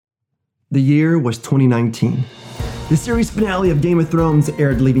The year was 2019. The series finale of Game of Thrones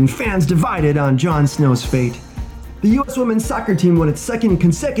aired, leaving fans divided on Jon Snow's fate. The U.S. women's soccer team won its second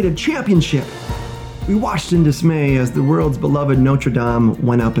consecutive championship. We watched in dismay as the world's beloved Notre Dame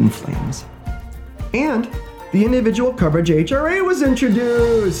went up in flames. And the individual coverage HRA was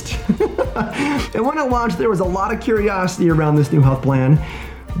introduced. And when it launched, there was a lot of curiosity around this new health plan.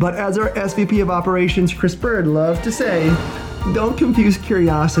 But as our SVP of Operations, Chris Bird, loves to say, don't confuse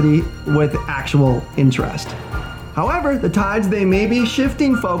curiosity with actual interest. However, the tides, they may be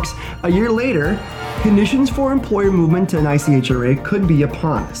shifting, folks. A year later, conditions for employer movement to an ICHRA could be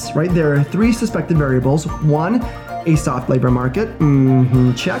upon us, right? There are three suspected variables. One, a soft labor market,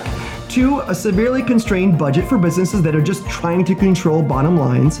 check. Two, a severely constrained budget for businesses that are just trying to control bottom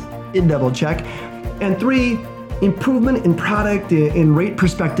lines, double check. And three, improvement in product and rate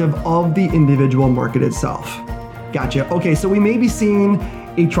perspective of the individual market itself. Gotcha. Okay, so we may be seeing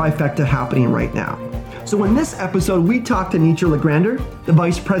a trifecta happening right now. So in this episode, we talked to Nietzsche Legrander, the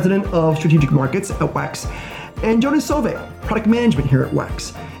Vice President of Strategic Markets at WEX, and Jonas Sove, Product Management here at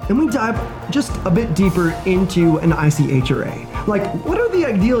WEX. And we dive just a bit deeper into an ICHRA. Like, what are the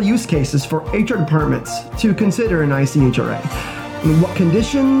ideal use cases for HR departments to consider an ICHRA? What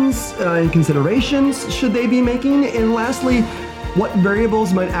conditions and considerations should they be making? And lastly, what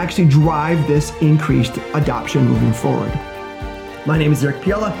variables might actually drive this increased adoption moving forward? My name is Eric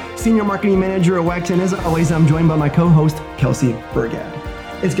Piella, Senior Marketing Manager at WEX, and as always, I'm joined by my co-host, Kelsey Burgad.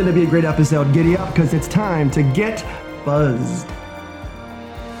 It's going to be a great episode. Giddy up, because it's time to get buzzed.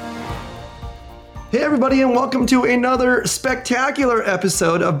 Hey everybody, and welcome to another spectacular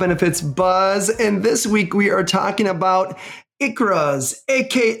episode of Benefits Buzz. And this week we are talking about ICHRAs,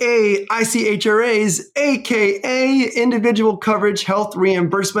 aka ICHRAs, aka Individual Coverage Health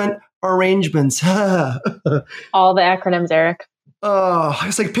Reimbursement Arrangements. All the acronyms, Eric. Oh,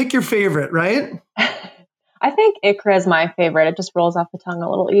 it's like pick your favorite, right? I think ICHRA is my favorite. It just rolls off the tongue a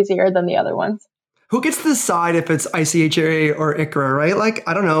little easier than the other ones. Who gets to decide if it's ICHRA or ICHRA, right? Like,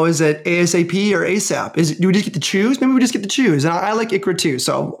 I don't know, is it ASAP or ASAP? Do we just get to choose? Maybe we just get to choose. And I like ICHRA too,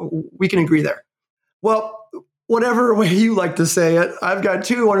 so we can agree there. Well, whatever way you like to say it, I've got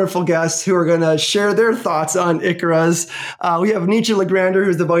two wonderful guests who are going to share their thoughts on ICHRAs. We have Nietzsche Legrander,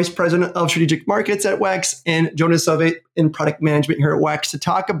 who's the Vice President of Strategic Markets at WEX, and Jonas Sove in Product Management here at WEX to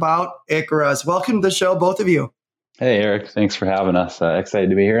talk about ICHRAs. Welcome to the show, both of you. Hey, Eric. Thanks for having us.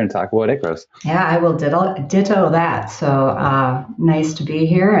 Excited to be here and talk about ICHRAs. Yeah, I will ditto that. So nice to be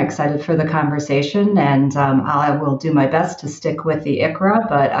here. Excited for the conversation. And I will do my best to stick with the ICHRA,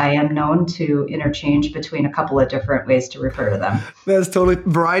 but I am known to interchange between a couple of different ways to refer to them. That's totally,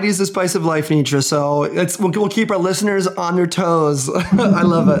 variety is the spice of life, Nietzsche. So we'll keep our listeners on their toes. I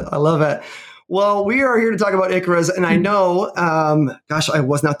love it. I love it. Well, we are here to talk about ICHRAs, and I know, I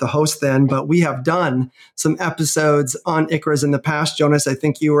was not the host then, but we have done some episodes on ICHRAs in the past. Jonas, I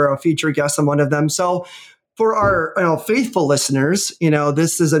think you were a featured guest on one of them. So for our faithful listeners,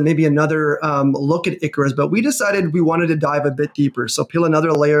 this is maybe another look at ICHRAs, but we decided we wanted to dive a bit deeper. So peel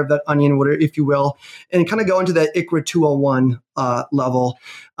another layer of that onion, if you will, and kind of go into that ICHRA 201 level.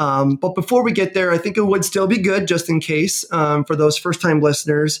 But before we get there, I think it would still be good, just in case, for those first-time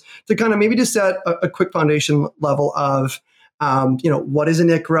listeners, to kind of maybe just set a quick foundation level of, what is an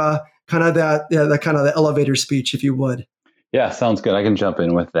ICHRA, kind of the elevator speech, if you would. Yeah, sounds good. I can jump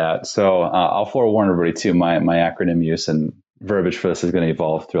in with that. So I'll forewarn everybody too, my acronym use and verbiage for this is going to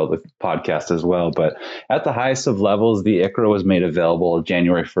evolve throughout the podcast as well. But at the highest of levels, the ICHRA was made available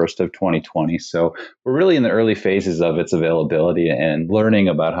January 1st of 2020. So we're really in the early phases of its availability and learning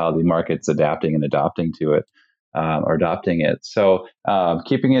about how the market's adapting and adopting to it. Or adopting it. So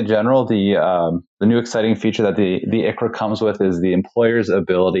keeping it general, the new exciting feature that the ICHRA comes with is the employer's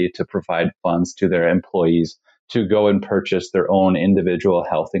ability to provide funds to their employees to go and purchase their own individual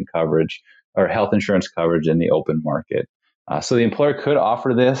health insurance coverage in the open market. So the employer could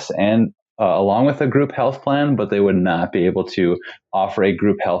offer this and along with a group health plan, but they would not be able to offer a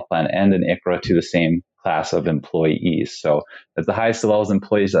group health plan and an ICHRA to the same class of employees. So at the highest levels,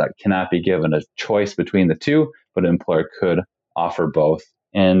 employees cannot be given a choice between the two, but an employer could offer both.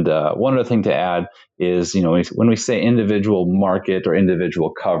 And one other thing to add is, when we say individual market or individual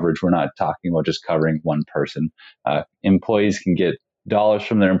coverage, we're not talking about just covering one person. Employees can get dollars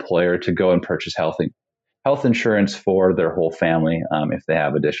from their employer to go and purchase health insurance for their whole family if they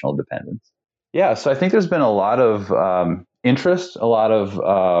have additional dependents. Yeah, so I think there's been a lot of interest, a lot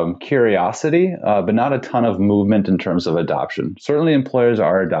of curiosity, but not a ton of movement in terms of adoption. Certainly, employers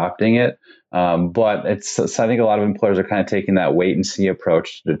are adopting it, but I think a lot of employers are kind of taking that wait and see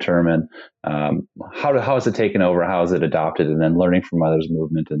approach to determine how is it taken over, how is it adopted, and then learning from others'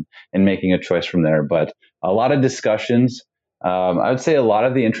 movement and making a choice from there. But a lot of discussions. I would say a lot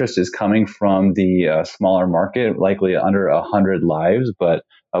of the interest is coming from the smaller market, likely under 100 lives, but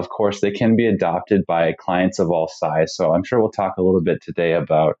of course, they can be adopted by clients of all size. So I'm sure we'll talk a little bit today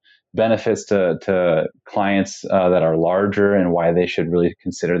about benefits to clients that are larger and why they should really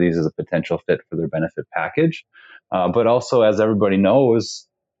consider these as a potential fit for their benefit package. But also, as everybody knows,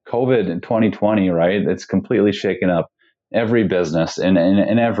 COVID in 2020, right? It's completely shaken up every business in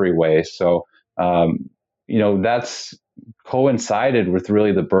every way. So, that's coincided with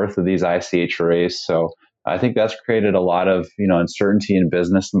really the birth of these ICHRAs. So I think that's created a lot of uncertainty in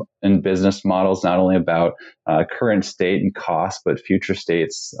business models, not only about current state and cost, but future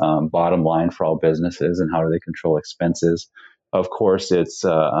states bottom line for all businesses and how do they control expenses. Of course, it's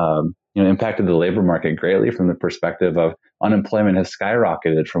impacted the labor market greatly from the perspective of unemployment has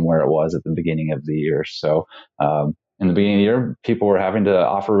skyrocketed from where it was at the beginning of the year. So in the beginning of the year, people were having to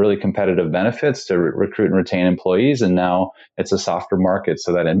offer really competitive benefits to recruit and retain employees, and now it's a softer market,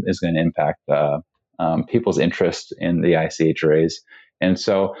 so that is going to impact people's interest in the ICHRAs. And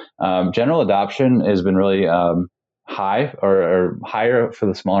so general adoption has been really high or higher for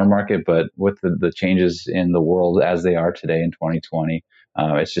the smaller market, but with the changes in the world as they are today in 2020,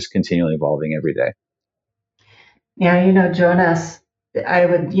 it's just continually evolving every day. Yeah, Jonas, I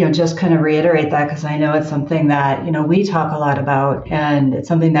would, just kind of reiterate that because I know it's something that, we talk a lot about, and it's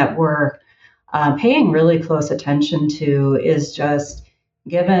something that we're paying really close attention to is just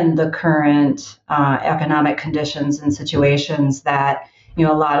given the current economic conditions and situations that, a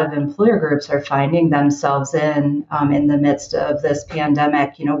lot of employer groups are finding themselves in the midst of this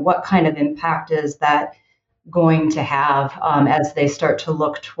pandemic, what kind of impact is that going to have as they start to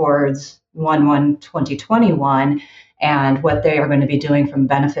look towards 1/1/2021 and what they are going to be doing from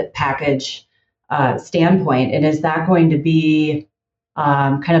benefit package standpoint. And is that going to be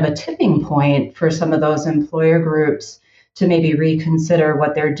kind of a tipping point for some of those employer groups to maybe reconsider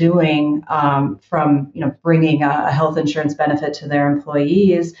what they're doing from bringing a health insurance benefit to their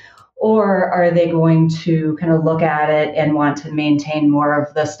employees? Or are they going to kind of look at it and want to maintain more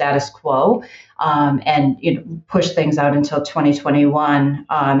of the status quo and push things out until 2021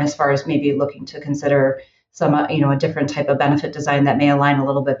 as far as maybe looking to consider some a different type of benefit design that may align a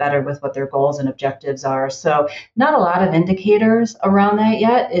little bit better with what their goals and objectives are? So not a lot of indicators around that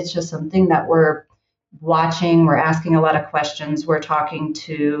yet. It's just something that we're watching. We're asking a lot of questions. We're talking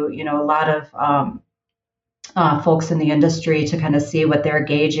to a lot of folks in the industry to kind of see what they're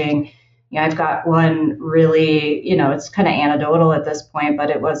gauging. I've got one really, it's kind of anecdotal at this point, but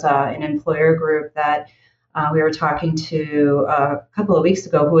it was an employer group that we were talking to a couple of weeks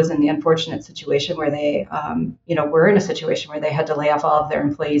ago who was in the unfortunate situation where they, were in a situation where they had to lay off all of their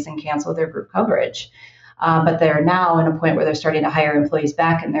employees and cancel their group coverage. But they're now in a point where they're starting to hire employees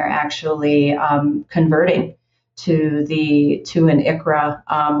back, and they're actually converting to an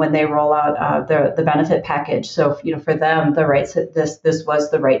ICHRA when they roll out the benefit package. So for them, this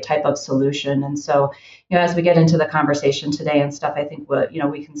was the right type of solution. And so as we get into the conversation today and stuff, I think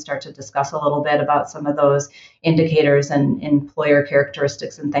we can start to discuss a little bit about some of those indicators and employer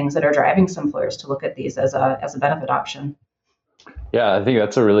characteristics and things that are driving some employers to look at these as a benefit option. Yeah, I think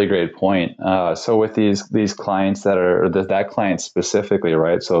that's a really great point. So with these clients that client specifically,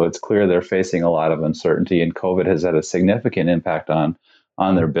 right? So it's clear they're facing a lot of uncertainty, and COVID has had a significant impact on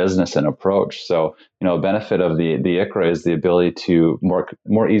their business and approach. So a benefit of the ICHRA is the ability to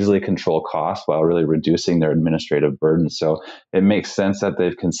more easily control costs while really reducing their administrative burden. So it makes sense that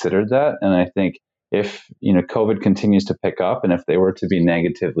they've considered that, and I think if COVID continues to pick up, and if they were to be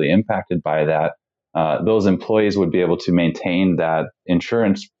negatively impacted by that, those employees would be able to maintain that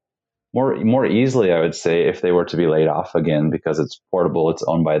insurance more easily, I would say, if they were to be laid off again, because it's portable, it's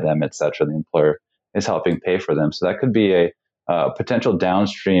owned by them, et cetera. The employer is helping pay for them. So that could be a potential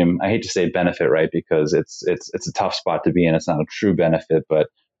downstream, I hate to say benefit, right? Because it's a tough spot to be in. It's not a true benefit, but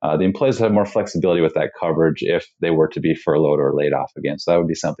the employees have more flexibility with that coverage if they were to be furloughed or laid off again. So that would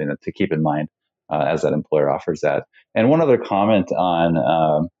be something to keep in mind as that employer offers that. And one other comment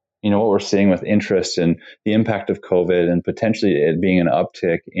on what we're seeing with interest and the impact of COVID and potentially it being an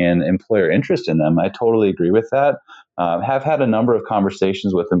uptick in employer interest in them. I totally agree with that. Have had a number of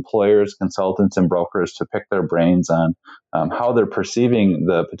conversations with employers, consultants, and brokers to pick their brains on how they're perceiving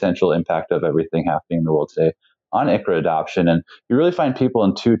the potential impact of everything happening in the world today on ICHRA adoption. And you really find people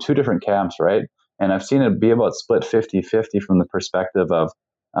in two different camps, right? And I've seen it be about split 50-50 from the perspective of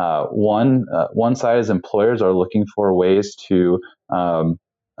one side is employers are looking for ways to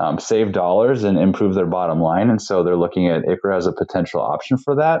save dollars and improve their bottom line. And so they're looking at ICHRA as a potential option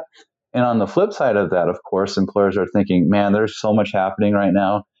for that. And on the flip side of that, of course, employers are thinking, man, there's so much happening right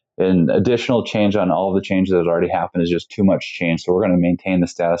now. And additional change on all of the changes that have already happened is just too much change. So we're going to maintain the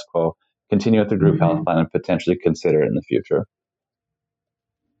status quo, continue with the group health plan, and potentially consider it in the future.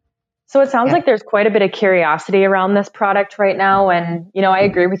 So it sounds like there's quite a bit of curiosity around this product right now. And, I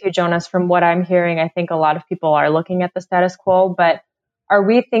agree with you, Jonas. From what I'm hearing, I think a lot of people are looking at the status quo. But are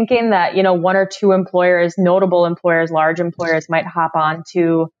we thinking that, one or two employers, notable employers, large employers might hop on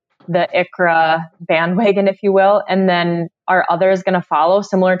to the ICHRA bandwagon, if you will, and then are others going to follow,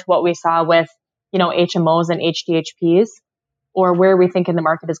 similar to what we saw with, HMOs and HDHPs? Or where are we thinking the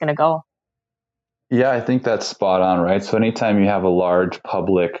market is going to go? Yeah, I think that's spot on, right? So anytime you have a large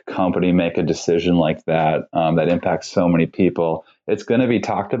public company make a decision like that, that impacts so many people, it's going to be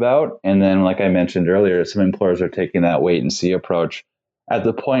talked about. And then, like I mentioned earlier, some employers are taking that wait and see approach. At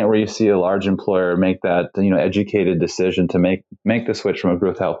the point where you see a large employer make that, educated decision to make the switch from a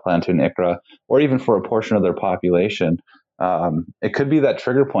group health plan to an ICHRA, or even for a portion of their population, it could be that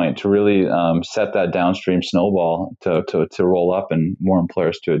trigger point to really set that downstream snowball to roll up and more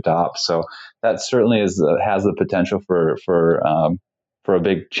employers to adopt. So that certainly has the potential for a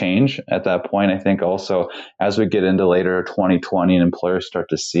big change at that point. I think also as we get into later 2020 and employers start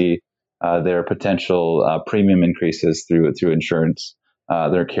to see their potential premium increases through insurance,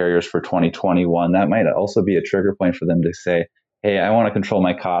 their carriers for 2021, that might also be a trigger point for them to say, hey, I want to control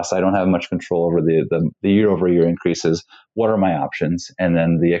my costs. I don't have much control over the year-over-year increases. What are my options? And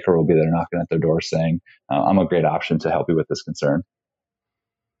then the ICHRA will be there knocking at their door saying, I'm a great option to help you with this concern.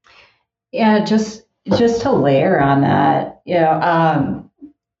 Yeah, just to layer on that,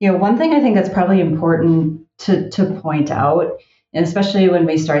 one thing I think that's probably important to point out, and especially when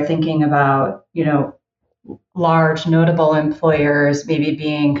we start thinking about, large notable employers maybe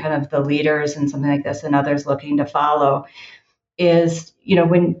being kind of the leaders in something like this and others looking to follow, is,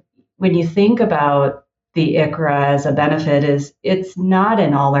 when you think about the ICHRA as a benefit, it's not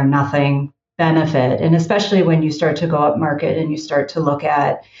an all or nothing benefit. And especially when you start to go up market and you start to look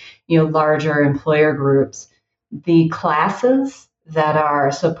at, larger employer groups, the classes that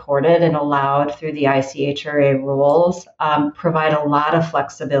are supported and allowed through the ICHRA rules provide a lot of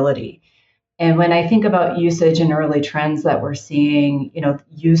flexibility. And when I think about usage and early trends that we're seeing,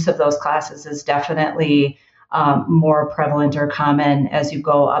 use of those classes is definitely more prevalent or common as you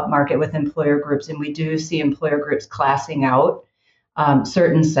go up market with employer groups. And we do see employer groups classing out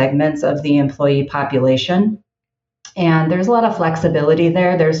certain segments of the employee population. And there's a lot of flexibility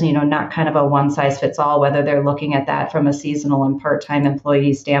there. There's, not kind of a one size fits all, whether they're looking at that from a seasonal and part-time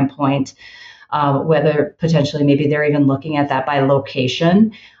employee standpoint, whether potentially maybe they're even looking at that by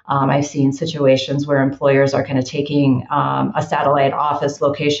location. I've seen situations where employers are kind of taking a satellite office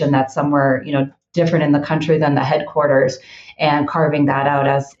location that's somewhere, different in the country than the headquarters and carving that out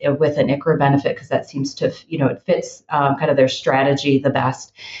as with an ICHRA benefit, because that seems to, it fits kind of their strategy the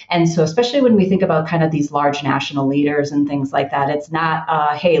best. And so especially when we think about kind of these large national leaders and things like that, it's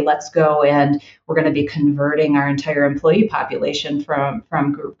not, hey, let's go and we're going to be converting our entire employee population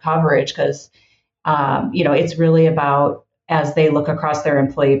from group coverage, because, it's really about, as they look across their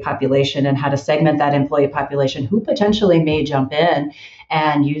employee population and how to segment that employee population, who potentially may jump in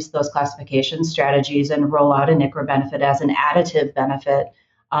and use those classification strategies and roll out an ICHRA benefit as an additive benefit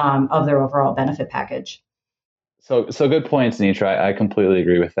of their overall benefit package. So good points, Nitra. I completely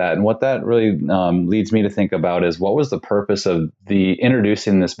agree with that. And what that really leads me to think about is, what was the purpose of the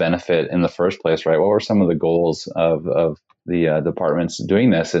introducing this benefit in the first place, right? What were some of the goals of the departments doing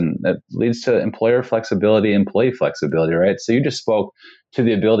this? And that leads to employer flexibility, employee flexibility, right? So you just spoke to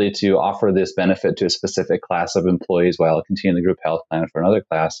the ability to offer this benefit to a specific class of employees while continuing the group health plan for another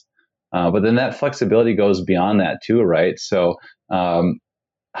class. But then that flexibility goes beyond that too, right? So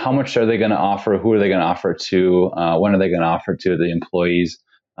how much are they going to offer? Who are they going to offer to? When are they going to offer to the employees?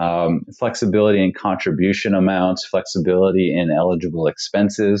 Flexibility in contribution amounts, flexibility in eligible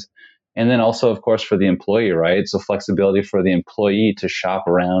expenses, and then also, of course, for the employee, right? So flexibility for the employee to shop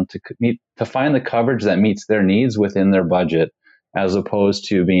around to find the coverage that meets their needs within their budget, as opposed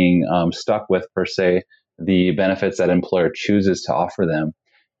to being stuck with, per se, the benefits that employer chooses to offer them.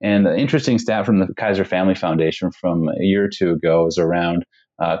 And the interesting stat from the Kaiser Family Foundation from a year or two ago is around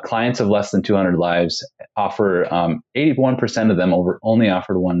clients of less than 200 lives offer 81% of them only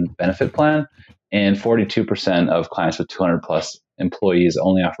offered one benefit plan, and 42% of clients with 200 plus employees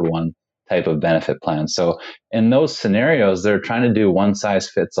only offer one type of benefit plan. So in those scenarios, they're trying to do one size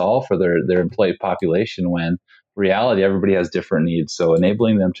fits all for their employee population when reality, everybody has different needs. So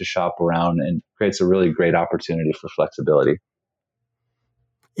enabling them to shop around and creates a really great opportunity for flexibility.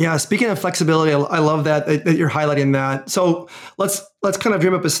 Yeah, speaking of flexibility, I love that you're highlighting that. So let's kind of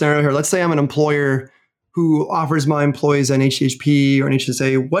dream up a scenario here. Let's say I'm an employer who offers my employees an HHP or an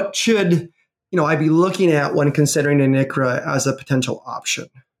HSA. What should I be looking at when considering an ICHRA as a potential option?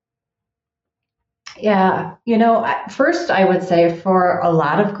 Yeah, first I would say for a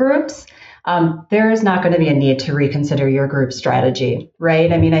lot of groups, there is not going to be a need to reconsider your group strategy,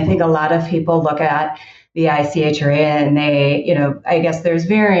 right? I mean, I think a lot of people look at the ICHRA and they, I guess there's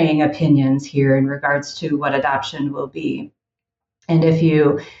varying opinions here in regards to what adoption will be. And if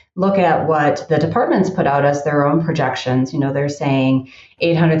you look at what the departments put out as their own projections, they're saying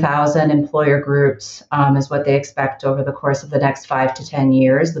 800,000 employer groups is what they expect over the course of the next 5 to 10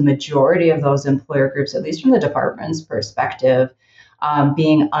 years. The majority of those employer groups, at least from the department's perspective,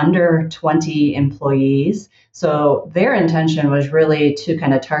 being under 20 employees. So their intention was really to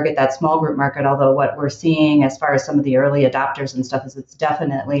kind of target that small group market, although what we're seeing as far as some of the early adopters and stuff is it's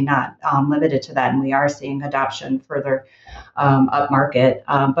definitely not limited to that. And we are seeing adoption further up market,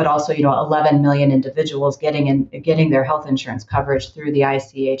 but also, 11 million individuals getting their health insurance coverage through the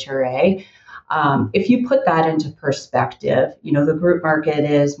ICHRA. If you put that into perspective, the group market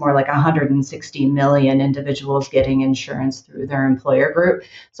is more like 160 million individuals getting insurance through their employer group.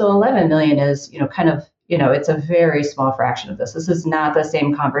 So 11 million is, it's a very small fraction of this. This is not the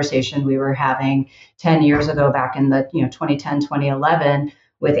same conversation we were having 10 years ago back in the, 2010, 2011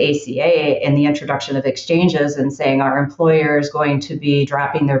 with ACA and the introduction of exchanges and saying our employer is going to be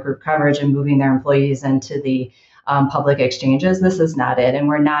dropping their group coverage and moving their employees into the public exchanges. This is not it. And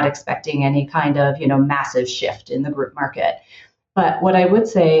we're not expecting any kind of, massive shift in the group market. But what I would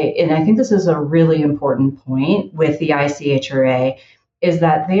say, and I think this is a really important point with the ICHRA, is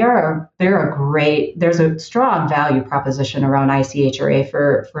that there's a strong value proposition around ICHRA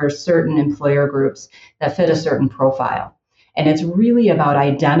for certain employer groups that fit a certain profile. And it's really about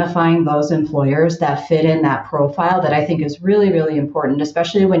identifying those employers that fit in that profile that I think is really, really important,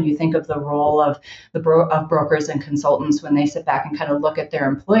 especially when you think of the role of of brokers and consultants when they sit back and kind of look at their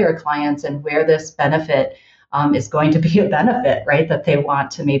employer clients and where this benefit is going to be a benefit, right, that they want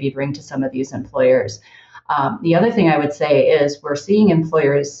to maybe bring to some of these employers. The other thing I would say is we're seeing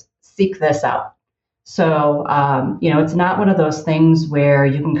employers seek this out. So, it's not one of those things where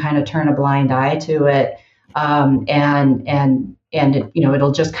you can kind of turn a blind eye to it. And it,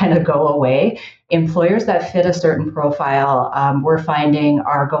 it'll just kind of go away. Employers that fit a certain profile, we're finding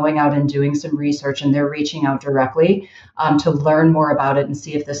are going out and doing some research, and they're reaching out directly to learn more about it and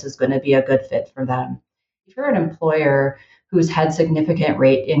see if this is going to be a good fit for them. If you're an employer who's had significant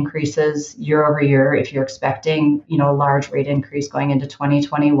rate increases year over year, if you're expecting, a large rate increase going into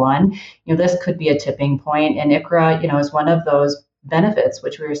 2021, this could be a tipping point. And ICHRA, is one of those benefits,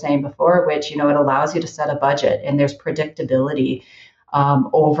 which we were saying before, which, it allows you to set a budget and there's predictability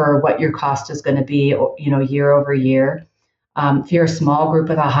over what your cost is going to be, year over year. If you're a small group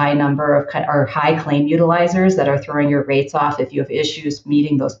with a high number of or high claim utilizers that are throwing your rates off, if you have issues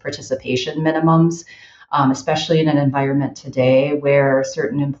meeting those participation minimums, especially in an environment today where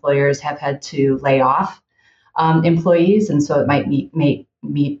certain employers have had to lay off employees, and so it might make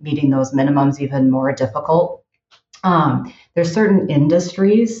meeting those minimums even more difficult. There's certain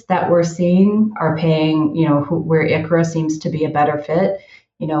industries that we're seeing are paying, where ICHRA seems to be a better fit.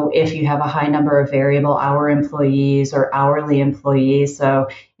 If you have a high number of variable hour employees or hourly employees. So,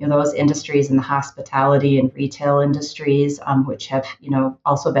 those industries in the hospitality and retail industries, which have,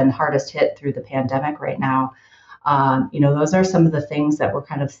 also been hardest hit through the pandemic right now. Those are some of the things that we're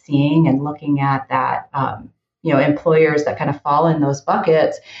kind of seeing and looking at that, employers that kind of fall in those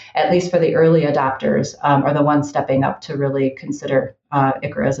buckets, at least for the early adopters, are the ones stepping up to really consider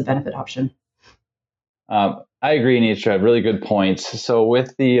ICHRA as a benefit option. I agree, Anitra. Really good points. So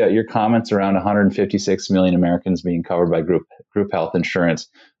with your comments around 156 million Americans being covered by group health insurance,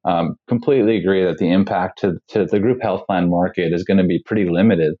 completely agree that the impact to the group health plan market is going to be pretty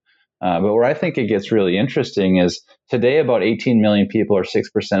limited. But where I think it gets really interesting is today about 18 million people, or 6%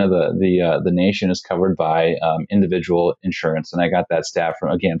 of the nation, is covered by individual insurance. And I got that stat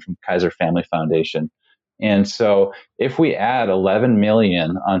from Kaiser Family Foundation. And so if we add 11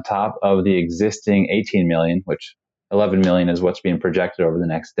 million on top of the existing 18 million, which 11 million is what's being projected over the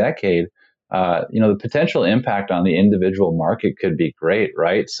next decade, the potential impact on the individual market could be great,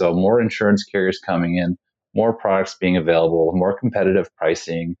 right? So more insurance carriers coming in, more products being available, more competitive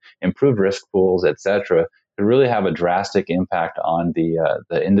pricing, improved risk pools, et cetera, could could really have a drastic impact on the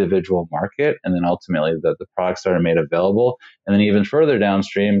individual market, and then ultimately the products that are made available, and then even further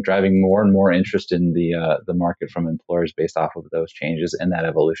downstream, driving more and more interest in the market from employers based off of those changes and that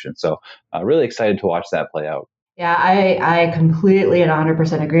evolution. So really excited to watch that play out. Yeah, I completely and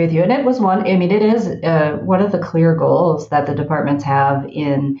 100% agree with you. And it was it is one of the clear goals that the departments have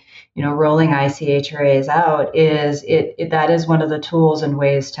in, rolling ICHRAs out is that is one of the tools and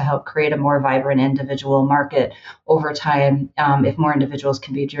ways to help create a more vibrant individual market over time. If more individuals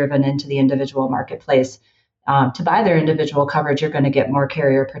can be driven into the individual marketplace to buy their individual coverage, you're going to get more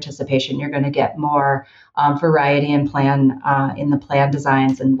carrier participation. You're going to get more variety in the plan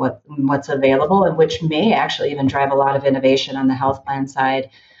designs and what's available, and which may actually even drive a lot of innovation on the health plan side.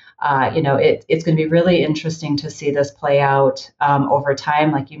 It's going to be really interesting to see this play out over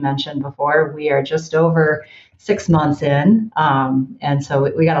time. Like you mentioned before, we are just over 6 months in, and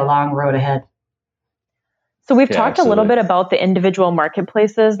so we got a long road ahead. So we've talked a little bit about the individual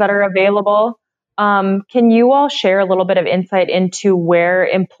marketplaces that are available. Can you all share a little bit of insight into where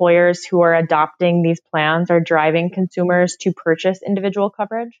employers who are adopting these plans are driving consumers to purchase individual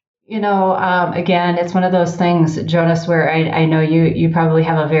coverage? Again, it's one of those things, Jonas, where I know you probably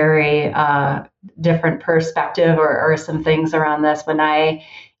have a very different perspective or some things around this. When I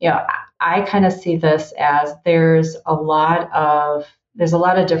kind of see this as there's a lot of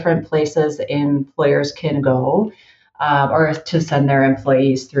different places employers can go. Or to send their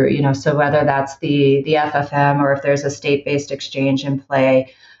employees through, so whether that's the FFM or if there's a state-based exchange in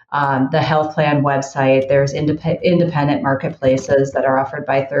play, the health plan website, there's independent marketplaces that are offered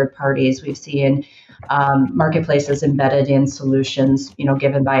by third parties. We've seen marketplaces embedded in solutions,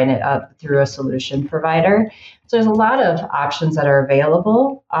 given by through a solution provider. So there's a lot of options that are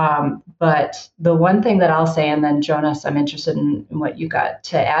available. But the one thing that I'll say, and then Jonas, I'm interested in what you got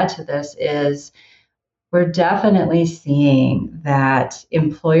to add to this, is we're definitely seeing that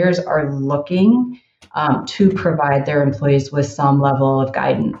employers are looking to provide their employees with some level of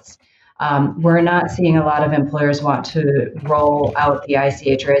guidance. We're not seeing a lot of employers want to roll out the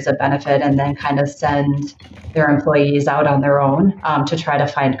ICHRA as a benefit and then kind of send their employees out on their own to try to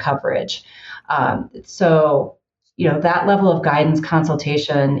find coverage. That level of guidance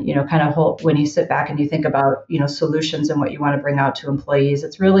consultation, when you sit back and you think about, solutions and what you want to bring out to employees,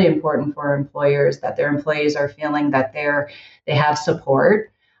 it's really important for employers that their employees are feeling that they have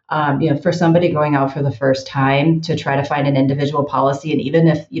support. For somebody going out for the first time to try to find an individual policy, and even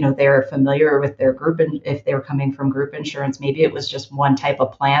if, they're familiar with their group, and if they're coming from group insurance, maybe it was just one type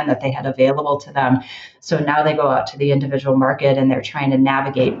of plan that they had available to them. So now they go out to the individual market and they're trying to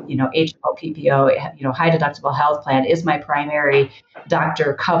navigate, HMO, PPO, high deductible health plan. Is my primary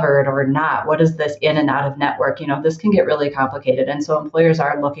doctor covered or not? What is this in and out of network? This can get really complicated. And so employers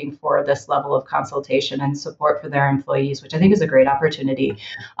are looking for this level of consultation and support for their employees, which I think is a great opportunity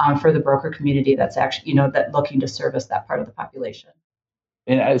for the broker community that's actually, that looking to service that part of the population.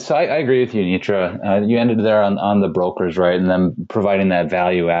 And so I agree with you, Nitra. You ended there on the brokers, right? And then providing that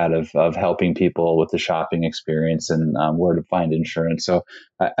value add of helping people with the shopping experience and where to find insurance. So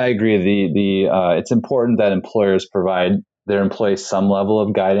I agree. It's important that employers provide their employees some level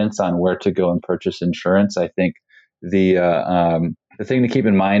of guidance on where to go and purchase insurance. I think the thing to keep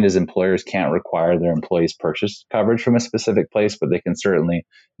in mind is employers can't require their employees purchase coverage from a specific place, but they can certainly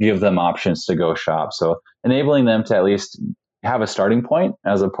give them options to go shop. So enabling them to at least have a starting point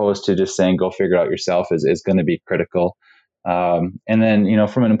as opposed to just saying, go figure it out yourself is going to be critical. And then,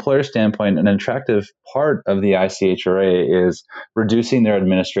 from an employer standpoint, an attractive part of the ICHRA is reducing their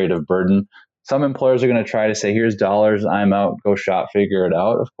administrative burden. Some employers are going to try to say, here's dollars, I'm out, go shop, figure it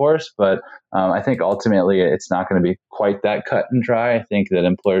out, of course. But I think ultimately it's not going to be quite that cut and dry. I think that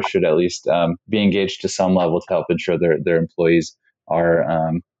employers should at least be engaged to some level to help ensure their employees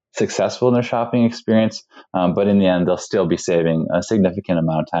are successful in their shopping experience. But in the end, they'll still be saving a significant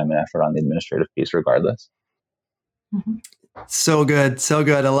amount of time and effort on the administrative piece regardless. Mm-hmm. So good. So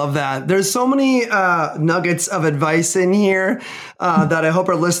good. I love that. There's so many nuggets of advice in here that I hope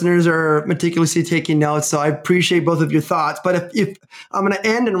our listeners are meticulously taking notes. So I appreciate both of your thoughts. But if I'm going to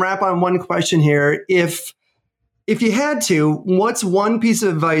end and wrap on one question here, if you had to, what's one piece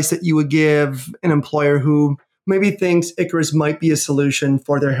of advice that you would give an employer who maybe thinks ICHRAs might be a solution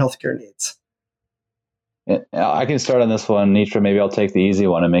for their healthcare needs? I can start on this one, Nitra. Maybe I'll take the easy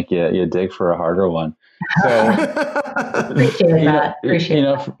one and make you dig for a harder one. So, appreciate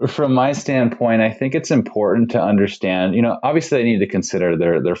that. From my standpoint, I think it's important to understand. Obviously, they need to consider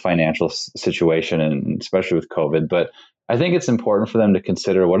their financial situation, and especially with COVID. But I think it's important for them to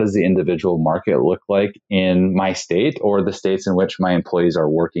consider, what does the individual market look like in my state or the states in which my employees are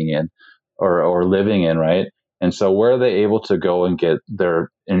working in. or living in, right? And so where are they able to go and get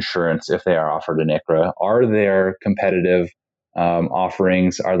their insurance if they are offered an ICHRA? Are there competitive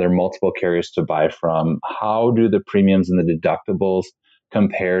offerings? Are there multiple carriers to buy from? How do the premiums and the deductibles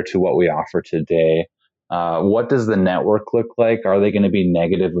compare to what we offer today? What does the network look like? Are they going to be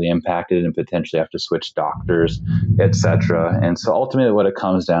negatively impacted and potentially have to switch doctors, et cetera? And so ultimately what it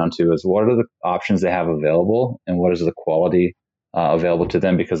comes down to is what are the options they have available and what is the quality available to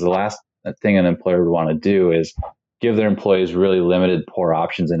them? Because the last thing an employer would want to do is give their employees really limited poor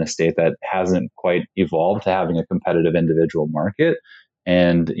options in a state that hasn't quite evolved to having a competitive individual market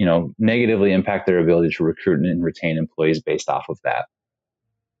and, negatively impact their ability to recruit and retain employees based off of that.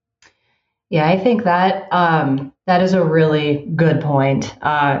 Yeah, I think that that is a really good point,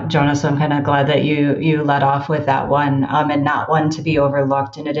 Jonas. I'm kind of glad that you led off with that one, and not one to be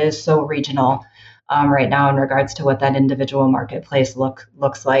overlooked. And it is so regional right now in regards to what that individual marketplace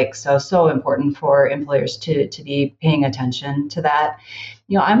looks like. So important for employers to be paying attention to that.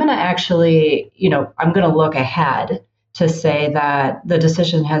 I'm going to actually, I'm going to look ahead to say that the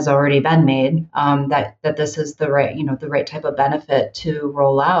decision has already been made, that this is the right type of benefit to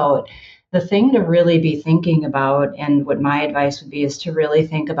roll out. The thing to really be thinking about, and what my advice would be, is to really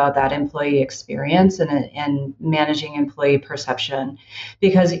think about that employee experience and managing employee perception,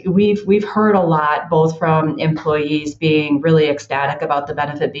 because we've heard a lot, both from employees being really ecstatic about the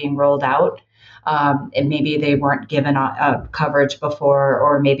benefit being rolled out, and maybe they weren't given coverage before,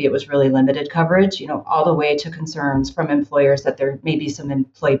 or maybe it was really limited coverage, all the way to concerns from employers that there may be some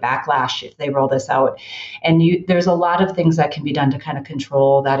employee backlash if they roll this out. And there's a lot of things that can be done to kind of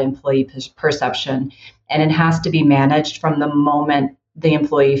control that employee perception. And it has to be managed from the moment the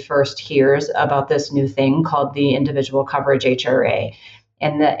employee first hears about this new thing called the individual coverage HRA.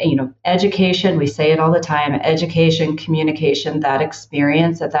 And the, education, we say it all the time, education, communication, that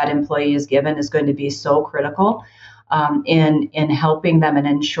experience that employee is given is going to be so critical in helping them and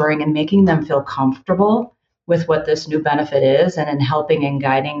ensuring and making them feel comfortable with what this new benefit is, and in helping and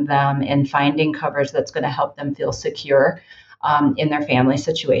guiding them in finding coverage that's going to help them feel secure in their family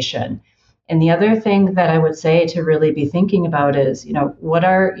situation. And the other thing that I would say to really be thinking about is, what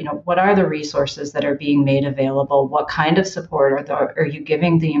are the resources that are being made available? What kind of support are you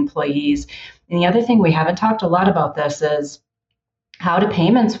giving the employees? And the other thing, we haven't talked a lot about this, is how do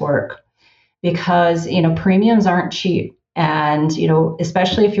payments work? Because, premiums aren't cheap. And,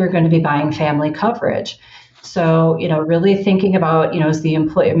 especially if you're going to be buying family coverage. So, really thinking about, is the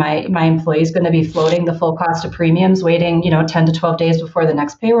employee, my employee is going to be floating the full cost of premiums, waiting, 10 to 12 days before the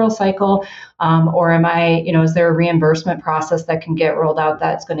next payroll cycle? Or am I, is there a reimbursement process that can get rolled out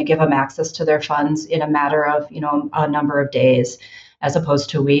that's going to give them access to their funds in a matter of, a number of days as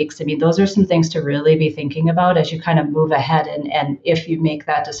opposed to weeks? I mean, those are some things to really be thinking about as you kind of move ahead. And if you make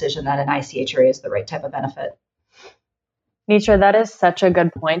that decision that an ICHRA is the right type of benefit. Mitra, that is such a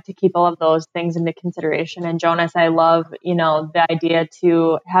good point, to keep all of those things into consideration. And Jonas, I love, the idea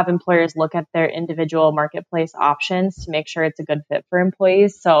to have employers look at their individual marketplace options to make sure it's a good fit for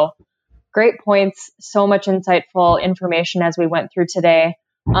employees. So great points, so much insightful information as we went through today.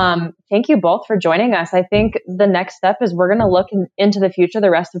 Thank you both for joining us. I think the next step is we're going to look into the future, the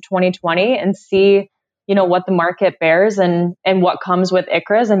rest of 2020, and see, what the market bears and what comes with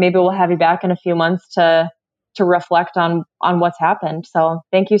ICHRAs. And maybe we'll have you back in a few months to reflect on what's happened. So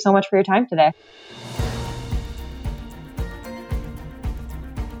thank you so much for your time today.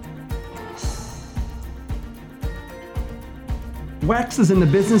 WEX is in the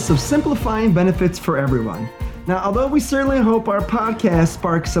business of simplifying benefits for everyone. Now, although we certainly hope our podcast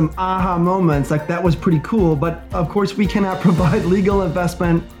sparks some aha moments, like that was pretty cool, but of course we cannot provide legal,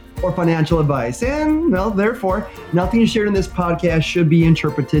 investment, or financial advice. And, therefore, nothing shared in this podcast should be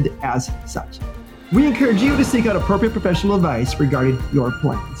interpreted as such. We encourage you to seek out appropriate professional advice regarding your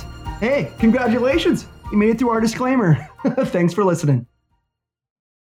plans. Hey, congratulations! You made it through our disclaimer. Thanks for listening.